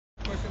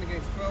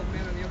12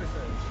 men on the other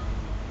side.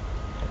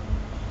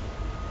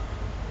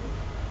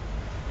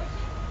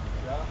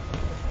 Yeah.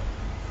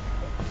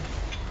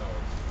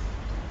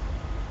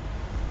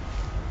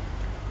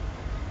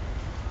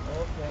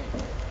 Okay.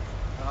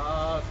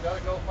 It's got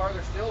to go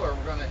farther still, or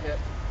we're going to hit.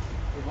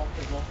 It won't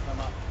come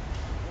up.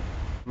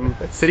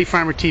 City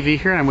Farmer TV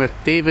here. I'm with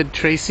David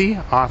Tracey,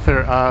 author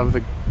of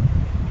the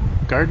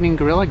Gardening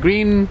Guerrilla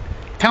Green.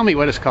 Tell me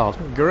what it's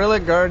called. Guerrilla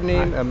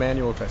Gardening, a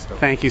Manualfesto.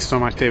 Thank you so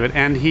much, David.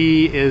 And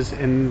he is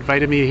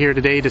invited me here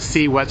today to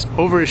see what's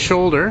over his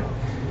shoulder.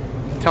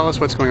 Tell us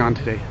what's going on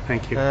today.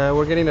 Thank you.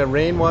 We're getting a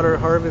rainwater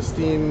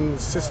harvesting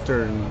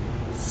cistern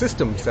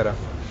system set up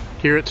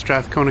Here at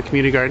Strathcona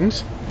Community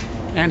Gardens.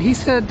 And he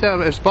said,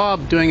 it's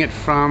Bob doing it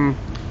from...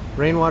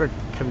 Rainwater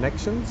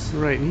Connections?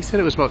 Right, and he said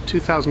it was about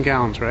 2,000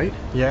 gallons, right?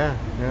 Yeah.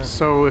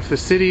 So if the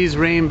city's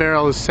rain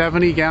barrel is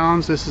 70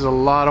 gallons, this is a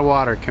lot of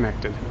water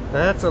connected.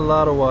 That's a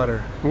lot of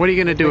water. What are you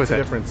going to do with it?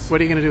 Makes a difference.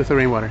 What are you going to do with the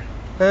rainwater?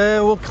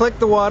 We'll collect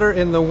the water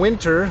in the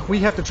winter. We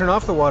have to turn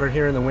off the water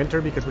here in the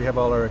winter because we have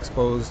all our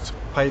exposed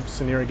pipes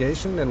and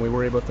irrigation, and we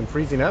worry about them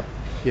freezing up.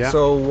 Yeah.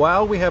 So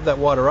while we have that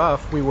water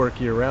off, we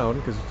work year round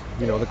because,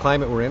 you know, the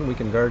climate we're in, we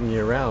can garden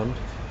year round.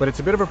 But it's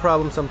a bit of a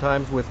problem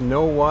sometimes with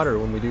no water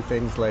when we do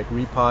things like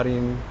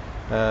repotting,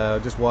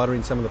 just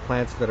watering some of the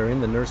plants that are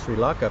in the nursery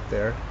lockup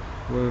there.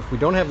 If we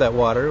don't have that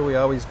water, we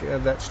always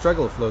have that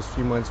struggle for those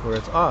few months where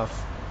it's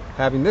off.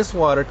 Having this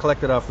water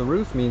collected off the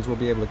roof means we'll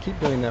be able to keep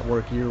doing that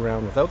work year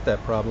round without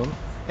that problem,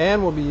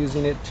 and we'll be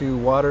using it to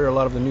water a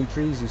lot of the new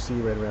trees you see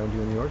right around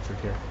you in the orchard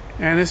here.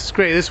 And this is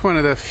great. This is one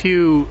of the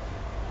few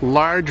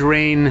large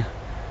rain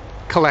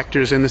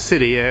collectors in the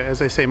city.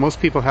 As I say,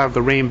 most people have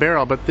the rain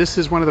barrel, but this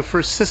is one of the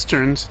first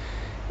cisterns.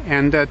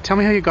 And tell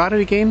me how you got it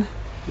again.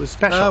 It was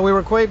special. We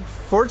were quite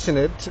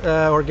fortunate.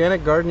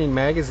 Organic Gardening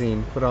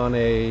magazine put on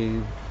a,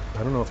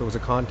 I don't know if it was a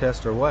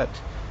contest or what,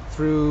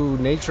 through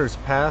Nature's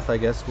Path, I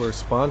guess, we're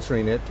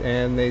sponsoring it,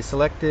 and they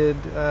selected,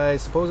 I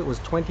suppose it was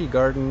 20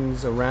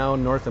 gardens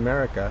around North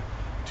America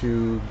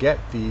to get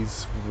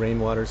these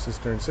rainwater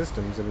cistern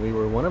systems, and we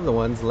were one of the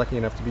ones lucky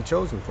enough to be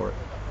chosen for it.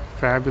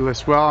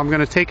 Fabulous. Well, I'm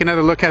going to take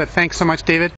another look at it. Thanks so much, David.